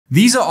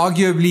These are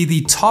arguably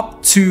the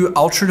top two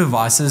Ultra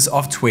devices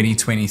of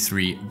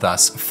 2023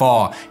 thus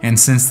far, and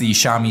since the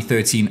Xiaomi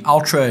 13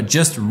 Ultra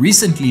just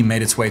recently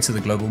made its way to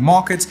the global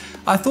market,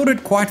 I thought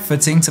it quite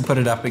fitting to put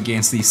it up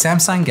against the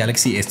Samsung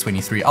Galaxy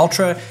S23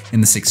 Ultra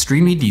in this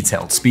extremely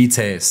detailed speed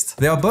test.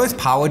 They are both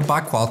powered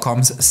by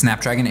Qualcomm's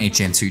Snapdragon 8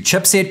 Gen 2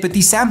 chipset, but the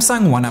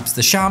Samsung one-ups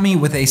the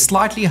Xiaomi with a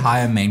slightly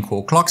higher main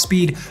core clock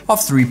speed of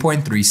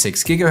 3.36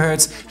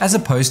 GHz as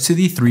opposed to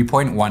the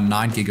 3.19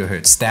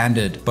 GHz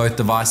standard. Both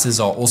devices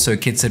are also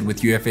kitted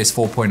with UFS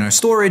 4.0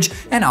 storage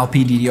and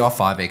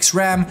LPDDR5X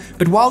RAM,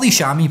 but while the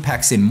Xiaomi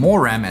packs in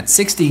more RAM at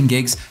 16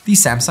 gigs, the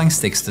Samsung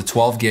sticks to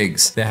 12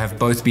 gigs. They have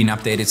both been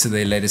updated to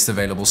their latest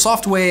available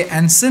software,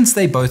 and since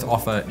they both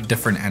offer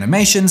different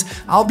animations,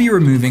 I'll be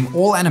removing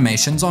all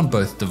animations on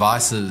both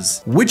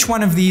devices. Which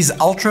one of these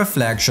Ultra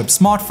flagship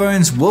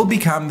smartphones will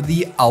become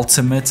the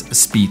ultimate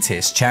speed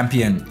test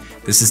champion?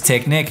 This is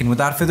TechNick, and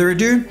without further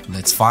ado,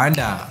 let's find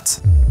out.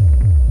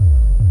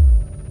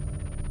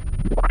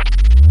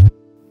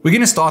 We're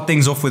going to start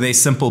things off with a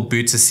simple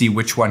boot to see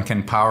which one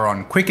can power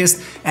on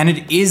quickest, and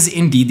it is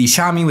indeed the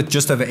Xiaomi with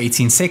just over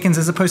 18 seconds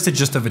as opposed to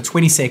just over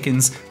 20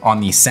 seconds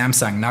on the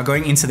Samsung. Now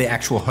going into the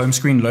actual home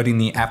screen, loading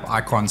the app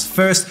icons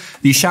first,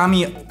 the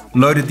Xiaomi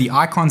loaded the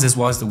icons as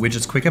well as the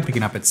widgets quicker,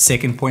 picking up its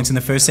second points in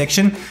the first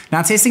section.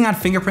 Now testing out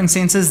fingerprint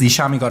sensors, the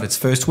Xiaomi got its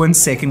first win,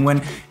 second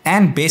win,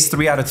 and best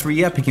 3 out of 3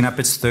 here, picking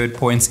up its third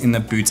points in the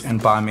boot and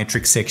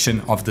biometrics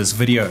section of this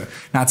video.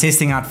 Now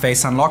testing out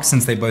face unlock,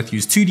 since they both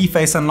use 2D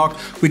face unlock,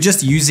 we're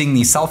just using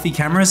the selfie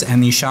cameras,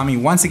 and the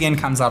Xiaomi once again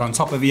comes out on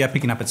top of here,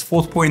 picking up its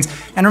fourth point.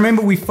 And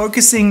remember, we're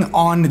focusing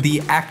on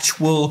the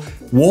actual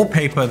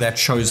wallpaper that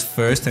shows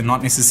first and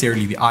not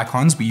necessarily the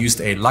icons. We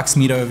used a lux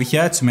meter over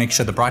here to make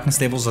sure the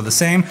brightness levels are the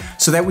same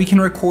so that we can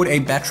record a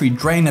battery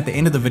drain at the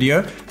end of the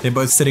video. They're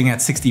both sitting at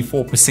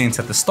 64%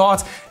 at the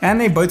start, and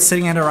they're both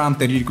sitting at around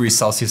 30 degrees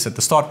Celsius at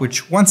the start,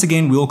 which once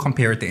again we'll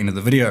compare at the end of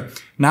the video.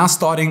 Now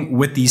starting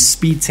with the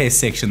speed test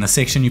section, the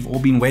section you've all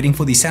been waiting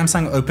for, the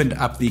Samsung opened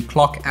up the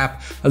clock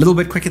app a little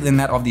bit quicker than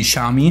that of the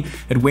Xiaomi.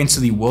 It went to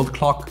the world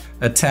clock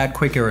a tad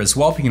quicker as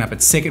well, picking up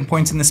its second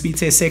point in the speed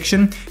test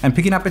section and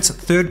picking up its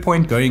third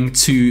point going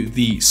to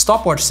the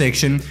stopwatch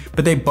section,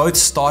 but they both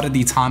started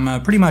the timer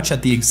pretty much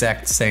at the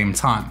exact same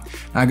time.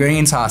 Now going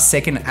into our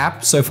second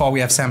app, so far we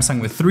have Samsung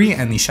with 3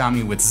 and the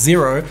Xiaomi with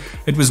 0.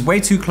 It was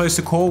way too close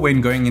to call when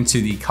going into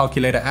the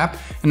calculator app,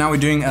 and now we're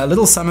doing a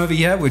little sum over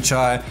here, which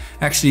I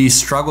actually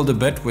struggled a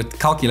bit with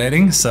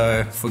calculating,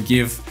 so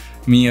forgive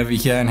me over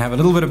here and have a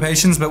little bit of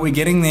patience, but we're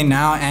getting there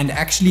now and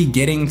actually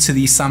getting to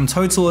the sum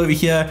total over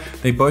here.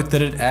 They both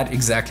did it at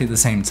exactly the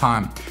same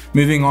time.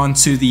 Moving on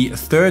to the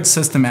third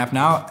system app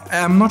now.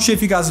 I'm not sure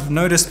if you guys have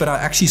noticed, but I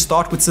actually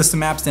start with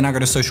system apps, then I go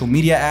to social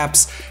media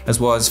apps as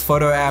well as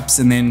photo apps,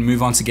 and then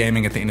move on to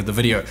gaming at the end of the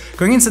video.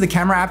 Going into the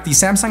camera app, the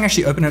Samsung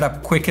actually opened it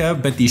up quicker,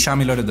 but the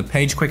Xiaomi loaded the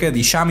page quicker.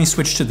 The Xiaomi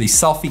switched to the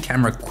selfie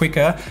camera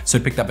quicker, so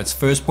it picked up its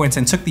first point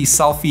and took the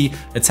selfie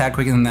a tad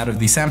quicker than that of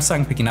the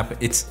Samsung, picking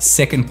up its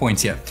second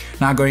point here.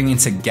 Now going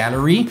into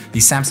gallery, the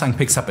Samsung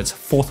picks up its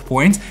fourth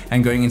point,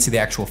 and going into the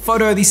actual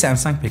photo, the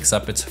Samsung picks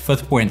up its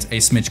fifth point, a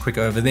smidge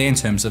quicker over there in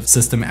terms of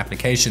system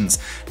applications.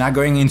 Now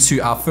going into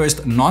our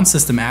first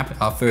non-system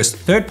app, our first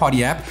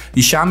third-party app,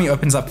 the Xiaomi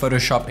opens up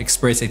Photoshop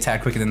Express a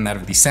tad quicker than that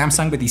of the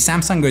Samsung, but the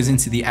Samsung goes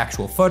into the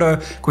actual photo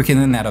quicker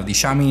than that of the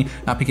Xiaomi,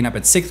 now picking up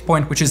its sixth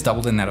point, which is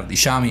double than that of the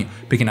Xiaomi,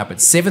 picking up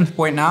its seventh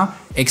point now,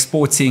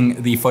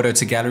 exporting the photo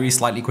to gallery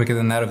slightly quicker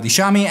than that of the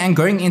Xiaomi, and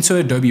going into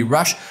Adobe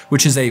Rush,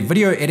 which is a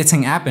video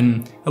editing app,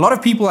 and a lot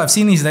of people I've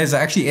seen these days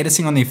are actually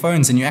editing on their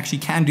phones, and you actually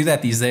can do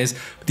that these days.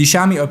 But the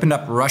Xiaomi opened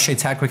up Rush a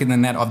tad quicker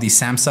than that of the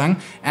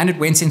Samsung, and it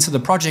went into the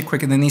project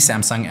quicker than the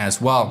Samsung as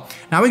well.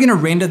 Now we're going to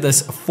render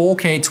this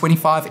 4K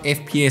 25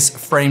 FPS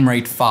frame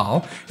rate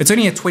file. It's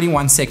only a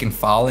 21-second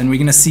file, and we're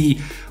going to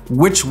see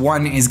which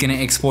one is going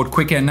to export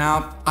quicker.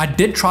 Now, I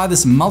did try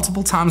this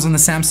multiple times on the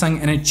Samsung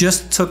and it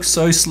just took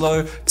so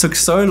slow, took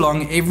so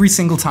long every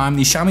single time.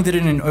 The Xiaomi did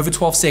it in over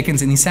 12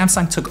 seconds and the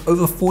Samsung took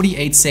over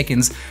 48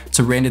 seconds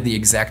to render the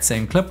exact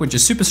same clip, which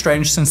is super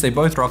strange since they're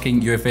both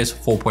rocking UFS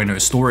 4.0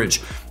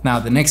 storage. Now,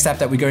 the next app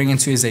that we're going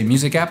into is a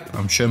music app.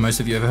 I'm sure most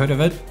of you have heard of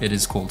it. It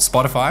is called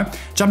Spotify.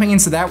 Jumping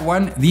into that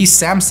one, the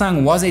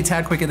Samsung was a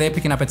tad quicker there,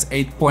 picking up its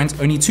 8 points,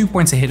 only 2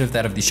 points ahead of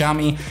that of the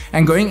Xiaomi.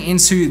 And going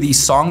into the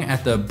song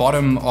at the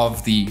bottom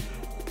of the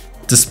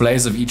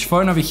displays of each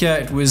phone over here,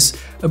 it was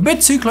a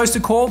bit too close to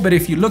call, but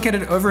if you look at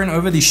it over and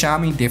over, the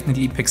Xiaomi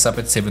definitely picks up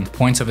its 7th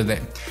point over there.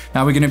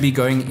 Now we're going to be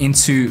going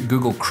into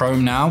Google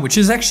Chrome now, which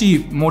is actually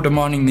more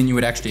demanding than you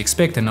would actually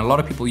expect, and a lot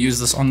of people use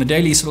this on the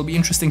daily, so it'll be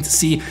interesting to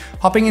see.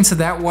 Hopping into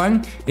that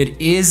one, it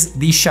is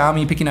the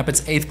Xiaomi picking up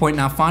its 8th point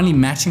now, finally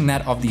matching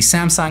that of the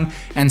Samsung,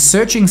 and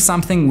searching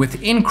something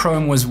within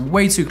Chrome was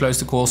way too close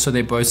to call, so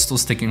they're both still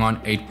sticking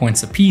on 8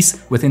 points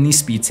apiece within the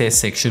speed test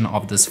section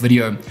of this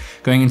video.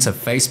 Going into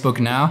Facebook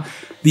now,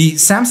 The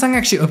Samsung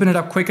actually opened it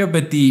up quicker,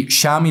 but the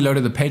Xiaomi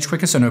loaded the page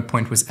quicker, so no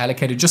point was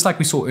allocated, just like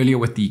we saw earlier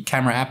with the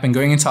camera app. And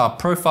going into our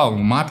profile, or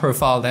my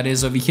profile that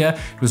is over here,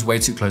 it was way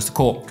too close to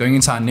call. Going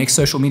into our next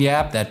social media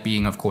app, that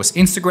being of course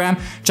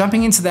Instagram,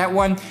 jumping into that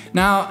one.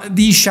 Now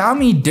the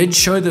Xiaomi did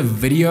show the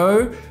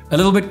video a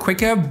little bit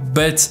quicker,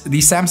 but the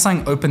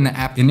Samsung opened the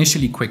app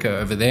initially quicker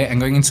over there. And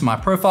going into my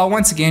profile,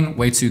 once again,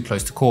 way too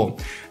close to call.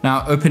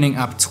 Now opening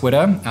up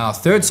Twitter, our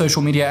third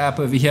social media app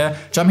over here,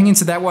 jumping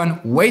into that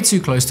one, way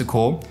too close to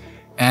call.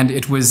 And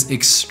it was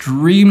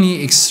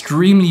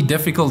extremely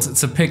difficult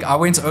to pick. I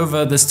went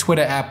over this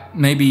Twitter app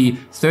maybe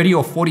 30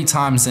 or 40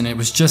 times, and it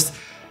was just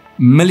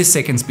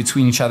milliseconds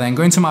between each other. And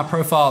going to my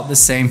profile, the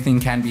same thing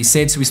can be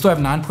said. So we still have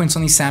 9 points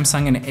on the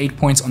Samsung and 8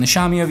 points on the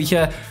Xiaomi over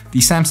here. The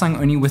Samsung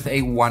only with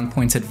a 1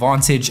 point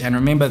advantage. And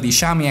remember, the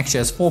Xiaomi actually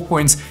has 4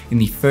 points in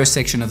the first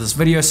section of this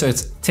video, so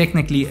it's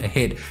technically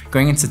ahead.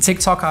 Going into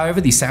TikTok,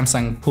 however, the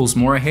Samsung pulls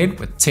more ahead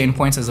with 10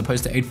 points as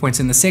opposed to 8 points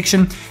in the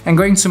section. And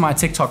going to my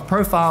TikTok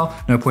profile,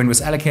 no point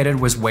was allocated,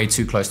 was way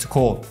too close to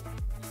call.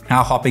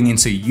 Now hopping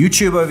into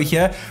YouTube over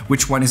here,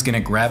 which one is going to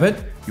grab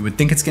it? You would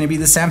think it's going to be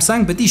the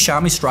Samsung, but the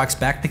Xiaomi strikes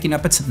back, picking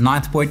up its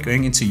 9th point,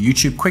 going into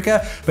YouTube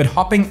quicker. But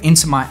hopping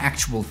into my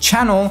actual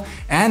channel,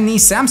 and the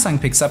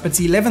Samsung picks up its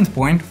 11th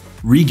point,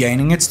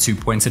 regaining its 2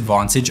 points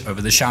advantage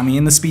over the Xiaomi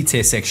in the speed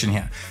test section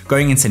here.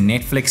 Going into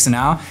Netflix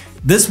now.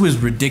 This was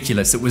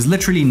ridiculous. It was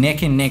literally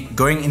neck and neck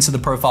going into the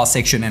profile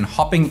section and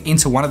hopping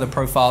into one of the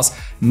profiles,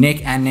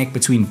 neck and neck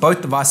between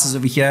both devices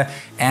over here.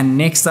 And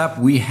next up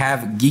we have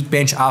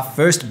Geekbench, our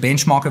first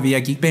benchmark over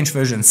here. Geekbench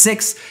version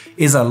 6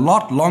 is a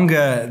lot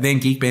longer than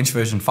Geekbench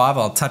version 5.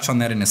 I'll touch on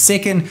that in a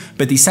second,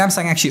 but the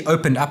Samsung actually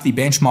opened up the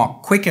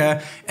benchmark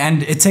quicker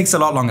and it takes a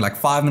lot longer, like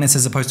 5 minutes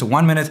as opposed to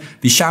 1 minute.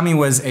 The Xiaomi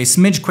was a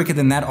smidge quicker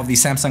than that of the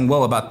Samsung,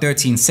 well, about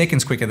 13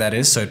 seconds quicker that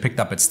is. So it picked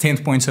up its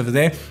 10th points over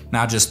there.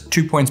 Now just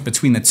 2 points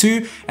between the two.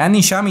 And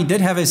the Xiaomi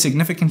did have a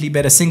significantly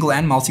better single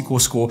and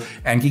multi-core score,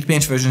 and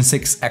Geekbench version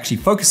 6 actually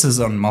focuses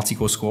on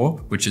multi-core score,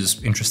 which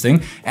is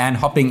interesting. And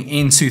hopping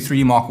into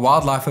 3D Mark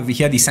Wildlife over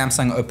here, the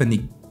Samsung opened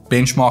the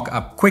benchmark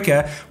up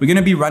quicker. We're going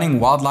to be running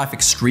Wildlife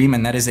Extreme,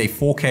 and that is a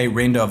 4K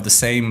render of the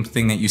same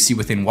thing that you see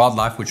within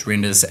Wildlife, which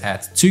renders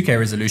at 2K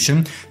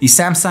resolution. The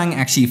Samsung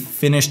actually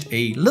finished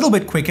a little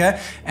bit quicker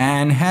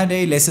and had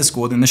a lesser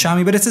score than the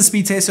Xiaomi, but it's a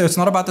speed test, so it's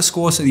not about the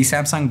score. So the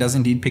Samsung does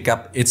indeed pick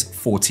up its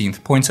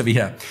 14th points over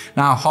here.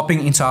 Now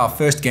hopping into our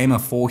first game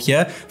of 4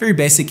 here, very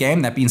basic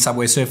game, that being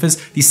Subway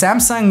Surfers. The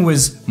Samsung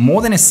was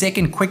more than a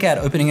second quicker at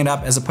opening it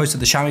up as opposed to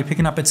the Xiaomi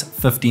picking up its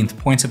 15th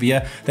points over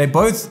here. They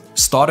both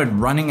started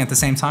running at the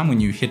same time when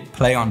you hit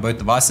play on both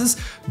devices,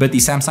 but the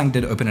Samsung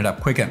did open it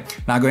up quicker.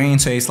 Now going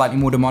into a slightly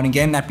more demanding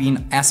game, that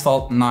being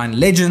Asphalt 9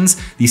 Legends,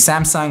 the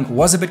Samsung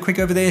was a bit quick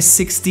over there,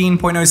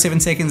 16.07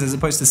 seconds as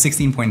opposed to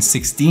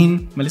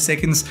 16.16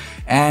 milliseconds,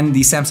 and the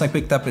Samsung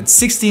picked up its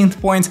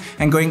 16th point.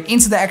 And going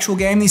into the actual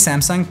game, the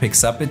Samsung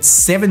picks up its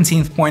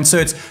 17th point. So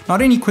it's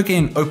not only quicker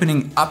in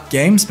opening up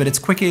games, but it's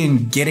quicker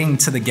in getting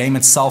to the game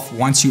itself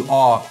once you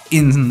are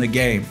in the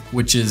game,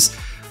 which is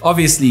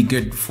obviously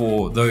good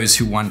for those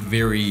who want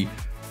very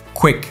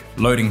quick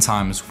loading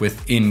times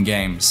within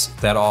games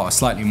that are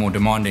slightly more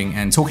demanding.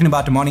 And talking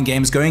about demanding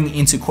games, going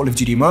into Call of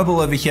Duty Mobile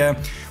over here,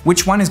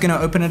 which one is going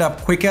to open it up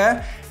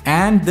quicker?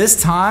 And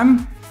this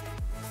time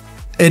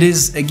it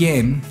is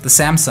again the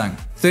Samsung.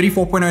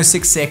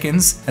 34.06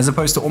 seconds as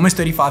opposed to almost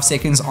 35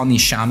 seconds on the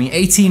Xiaomi,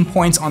 18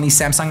 points on the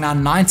Samsung, now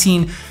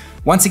 19.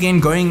 Once again,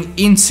 going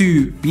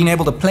into being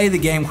able to play the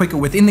game quicker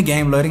within the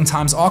game, loading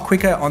times are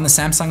quicker on the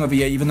Samsung over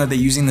here, even though they're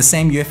using the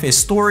same UFS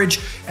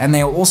storage and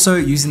they are also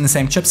using the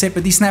same chipset.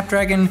 But the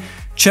Snapdragon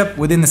chip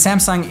within the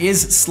Samsung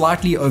is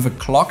slightly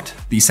overclocked.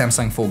 The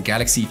Samsung 4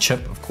 Galaxy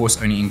chip, of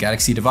course, only in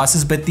Galaxy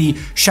devices, but the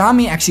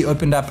Xiaomi actually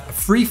opened up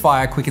Free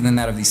Fire quicker than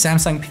that of the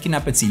Samsung, picking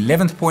up its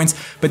 11th points.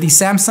 But the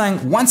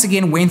Samsung once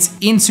again went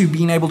into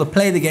being able to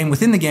play the game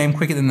within the game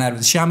quicker than that of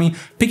the Xiaomi,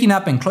 picking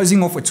up and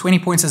closing off with 20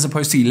 points as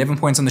opposed to 11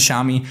 points on the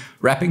Xiaomi,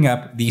 wrapping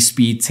up the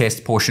speed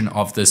test portion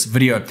of this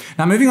video.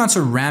 Now moving on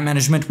to RAM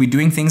management, we're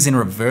doing things in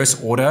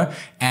reverse order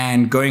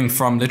and going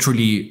from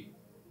literally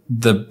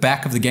the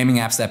back of the gaming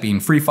apps, that being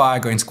Free Fire,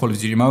 going to Call of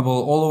Duty Mobile,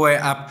 all the way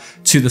up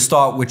to the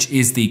start, which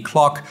is the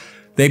clock.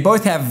 They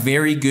both have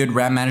very good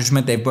RAM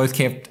management. They've both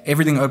kept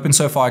everything open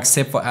so far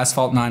except for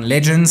Asphalt 9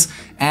 Legends.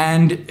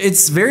 And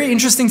it's very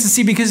interesting to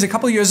see because a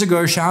couple of years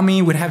ago,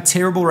 Xiaomi would have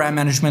terrible RAM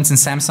management and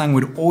Samsung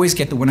would always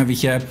get the win over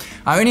here.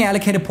 I only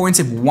allocated points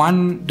if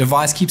one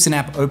device keeps an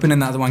app open and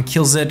the other one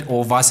kills it,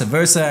 or vice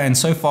versa. And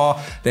so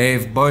far,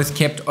 they've both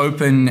kept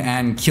open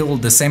and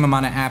killed the same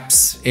amount of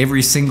apps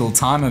every single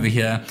time over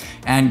here.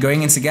 And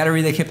going into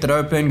gallery, they kept it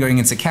open. Going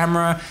into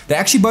camera, they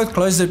actually both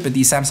closed it, but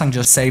the Samsung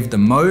just saved the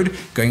mode.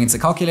 Going into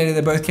calculator,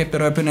 they both kept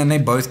it open, and they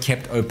both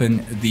kept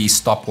open the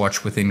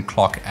stopwatch within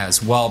clock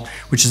as well,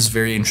 which is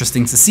very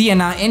interesting to see. And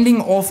now ending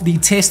off the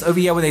test over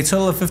here with a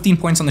total of 15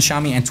 points on the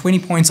Xiaomi and 20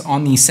 points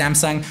on the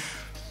Samsung.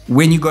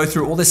 when you go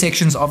through all the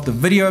sections of the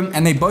video,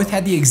 and they both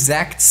had the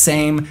exact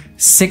same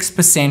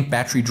 6%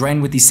 battery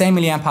drain with the same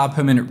milliamp hour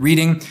per minute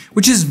reading,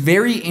 which is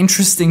very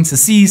interesting to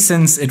see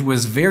since it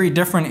was very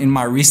different in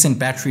my recent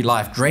battery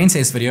life drain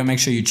test video. Make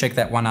sure you check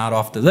that one out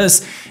after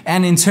this.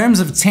 And in terms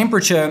of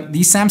temperature,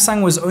 the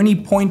Samsung was only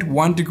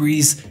 0.1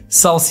 degrees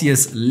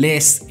Celsius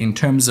less in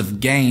terms of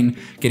gain,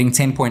 getting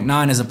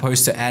 10.9 as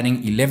opposed to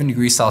adding 11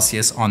 degrees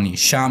Celsius on the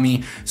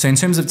Xiaomi. So in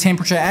terms of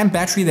temperature and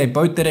battery, they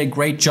both did a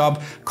great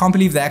job. Can't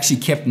believe they actually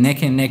kept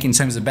neck and neck in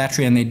terms of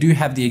battery, and they do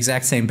have the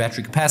exact same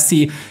battery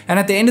capacity. And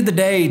at the end of the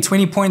day,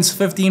 20 points,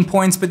 15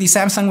 points, but the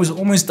Samsung was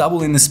almost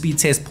double in the speed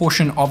test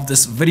portion of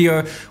this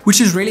video, which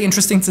is really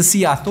interesting to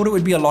see. I thought it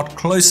would be a lot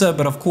closer,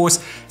 but of course,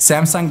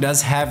 Samsung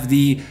does have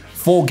the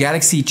 4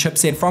 Galaxy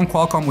chipset from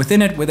Qualcomm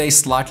within it with a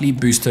slightly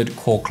boosted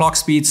core clock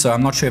speed, so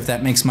I'm not sure if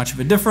that makes much of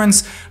a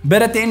difference.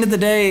 But at the end of the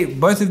day,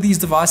 both of these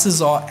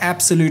devices are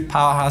absolute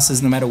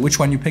powerhouses no matter which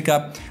one you pick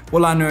up.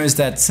 All I know is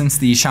that since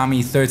the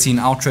Xiaomi 13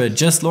 Ultra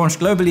just launched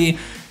globally,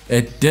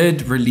 it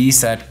did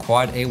release at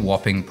quite a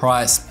whopping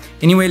price.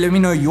 Anyway, let me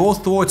know your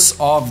thoughts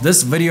of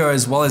this video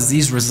as well as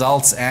these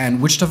results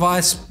and which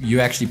device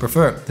you actually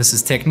prefer. This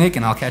is TechNick,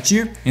 and I'll catch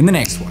you in the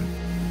next one.